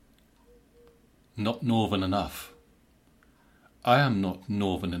Not northern enough. I am not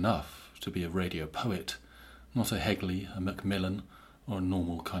northern enough to be a radio poet, not a Hegley, a McMillan, or a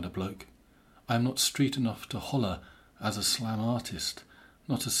normal kind of bloke. I am not street enough to holler as a slam artist,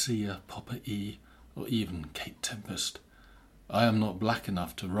 not to see a Poppa E, or even Kate Tempest. I am not black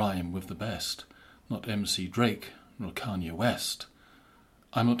enough to rhyme with the best, not MC Drake, nor Kanye West.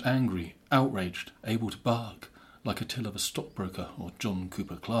 I am not angry, outraged, able to bark, like Attila the Stockbroker or John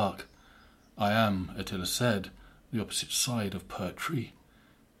Cooper Clarke. I am, Attila said, the opposite side of poetry,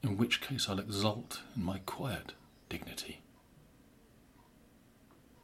 in which case I'll exult in my quiet dignity.